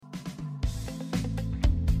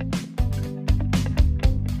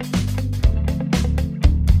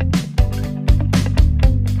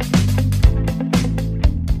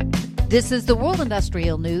This is the World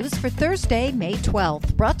Industrial News for Thursday, May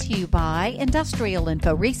 12th, brought to you by Industrial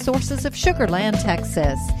Info Resources of Sugar Land,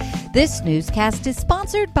 Texas. This newscast is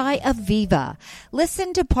sponsored by Aviva.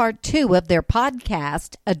 Listen to part 2 of their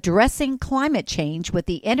podcast, Addressing Climate Change with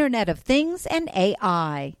the Internet of Things and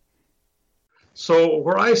AI. So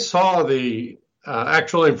where I saw the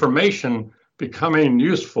actual information becoming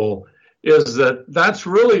useful is that's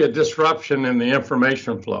really a disruption in the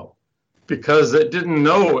information flow, because it didn't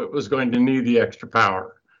know it was going to need the extra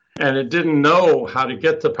power, and it didn't know how to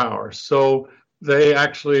get the power. So they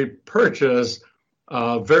actually purchased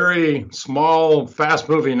very small,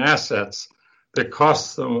 fast-moving assets that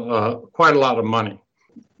cost them quite a lot of money.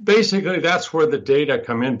 Basically, that's where the data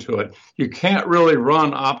come into it. You can't really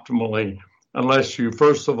run optimally unless you,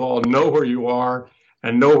 first of all, know where you are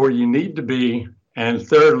and know where you need to be, and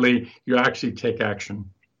thirdly, you actually take action.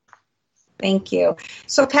 Thank you.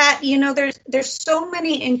 So, Pat, there's so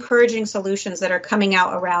many encouraging solutions that are coming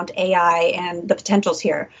out around AI and the potentials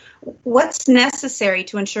here. What's necessary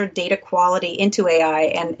to ensure data quality into AI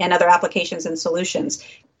and other applications and solutions?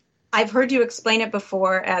 I've heard you explain it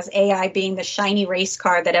before as AI being the shiny race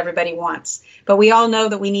car that everybody wants, but we all know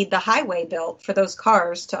that we need the highway built for those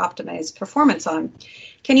cars to optimize performance on.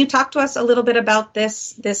 Can you talk to us a little bit about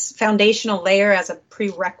this foundational layer as a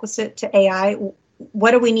prerequisite to AI?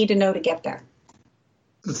 What do we need to know to get there?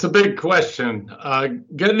 It's a big question.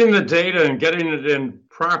 Getting the data and getting it in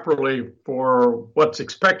properly for what's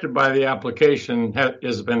expected by the application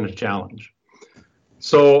has been a challenge.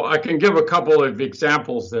 So I can give a couple of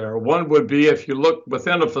examples there. One would be if you look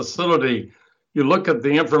within a facility, you look at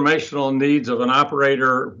the informational needs of an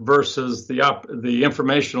operator versus the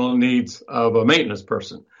informational needs of a maintenance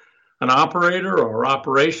person. An operator or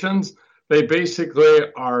operations, they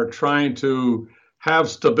basically are trying to have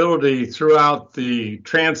stability throughout the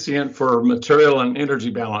transient for material and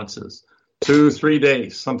energy balances, 2-3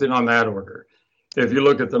 days, something on that order. If you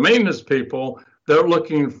look at the maintenance people, they're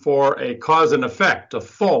looking for a cause and effect, a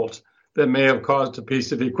fault that may have caused a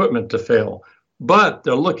piece of equipment to fail, but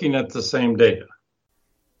they're looking at the same data.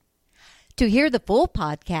 To hear the full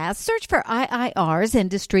podcast, search for IIR's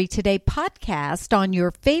Industry Today podcast on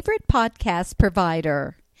your favorite podcast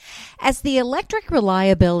provider. As the Electric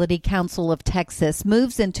Reliability Council of Texas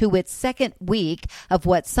moves into its second week of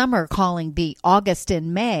what some are calling the August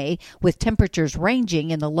and May, with temperatures ranging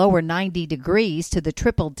in the lower 90 degrees to the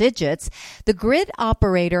triple digits, the grid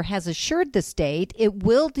operator has assured the state it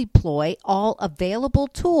will deploy all available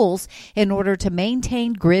tools in order to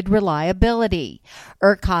maintain grid reliability.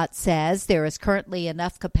 ERCOT says there is currently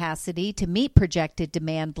enough capacity to meet projected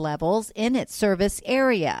demand levels in its service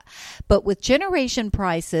area, but with generation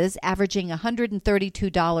prices averaging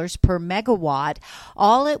 $132 per megawatt,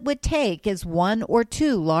 all it would take is 1 or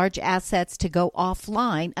 2 large assets to go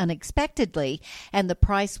offline unexpectedly, and the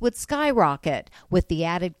price would skyrocket, with the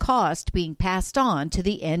added cost being passed on to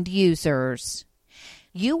the end users.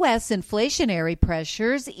 U.S. inflationary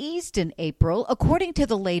pressures eased in April, according to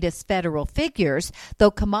the latest federal figures,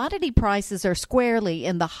 though commodity prices are squarely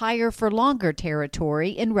in the higher-for-longer territory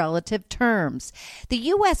in relative terms. The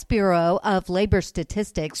U.S. Bureau of Labor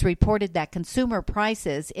Statistics reported that consumer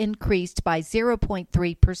prices increased by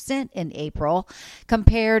 0.3% in April,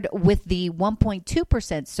 compared with the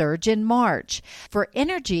 1.2% surge in March. For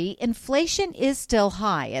energy, inflation is still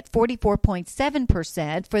high at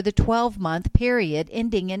 44.7% for the 12-month period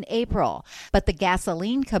ending in April, but the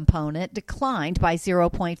gasoline component declined by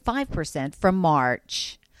 0.5% from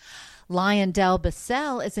March.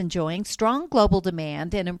 LyondellBasell is enjoying strong global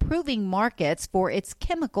demand and improving markets for its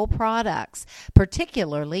chemical products,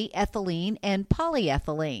 particularly ethylene and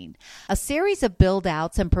polyethylene. A series of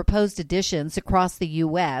build-outs and proposed additions across the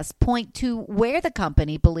U.S. point to where the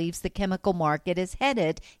company believes the chemical market is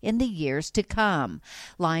headed in the years to come.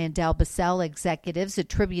 LyondellBasell executives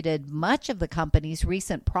attributed much of the company's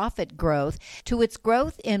recent profit growth to its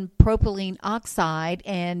growth in propylene oxide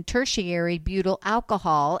and tertiary butyl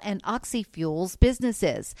alcohol and oxyfuels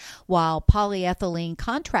businesses, while polyethylene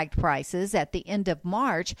contract prices at the end of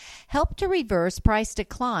March helped to reverse price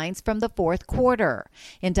declines from the fourth quarter.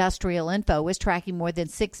 Industrial Info is tracking more than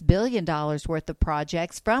 $6 billion worth of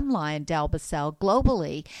projects from LyondellBasell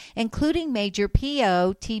globally, including major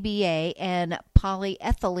PO, TBA, and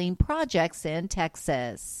polyethylene projects in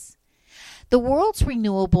Texas. The world's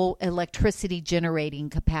renewable electricity generating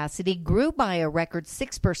capacity grew by a record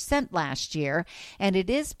 6% last year, and it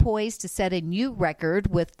is poised to set a new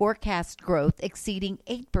record with forecast growth exceeding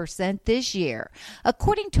 8% this year,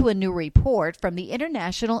 according to a new report from the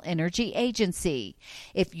International Energy Agency.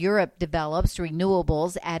 If Europe develops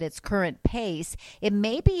renewables at its current pace, it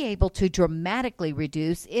may be able to dramatically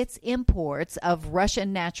reduce its imports of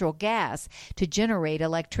Russian natural gas to generate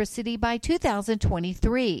electricity by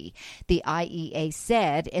 2023. The IEA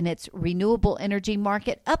said in its Renewable Energy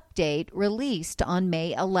Market Update released on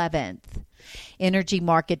May 11th. Energy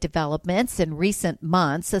market developments in recent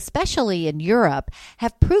months, especially in Europe,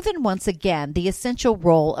 have proven once again the essential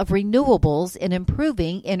role of renewables in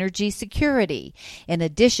improving energy security, in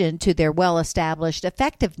addition to their well-established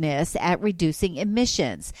effectiveness at reducing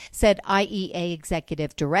emissions, said IEA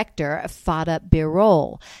Executive Director Fatih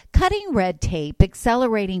Birol. Cutting red tape,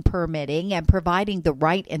 accelerating permitting, and providing the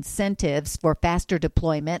right incentives for faster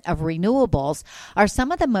deployment of renewables are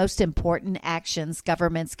some of the most important actions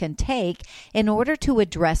governments can take in order to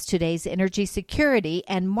address today's energy security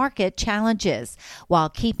and market challenges, while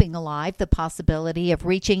keeping alive the possibility of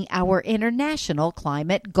reaching our international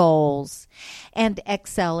climate goals. And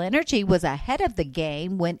Xcel Energy was ahead of the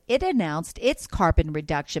game when it announced its carbon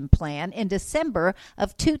reduction plan in December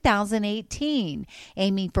of 2018,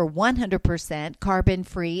 aiming for 100%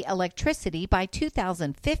 carbon-free electricity by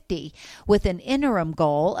 2050, with an interim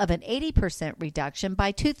goal of an 80% reduction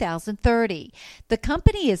by 2030. The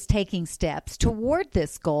company is taking steps toward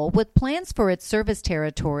this goal with plans for its service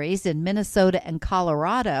territories in Minnesota and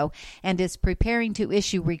Colorado, and is preparing to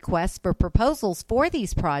issue requests for proposals for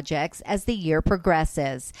these projects as the year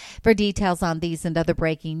progresses. For details on these and other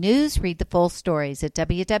breaking news, read the full stories at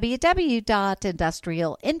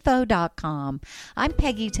www.industrialinfo.com. I'm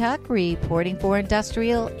Peggy Tuck, reporting for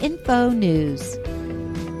Industrial Info News.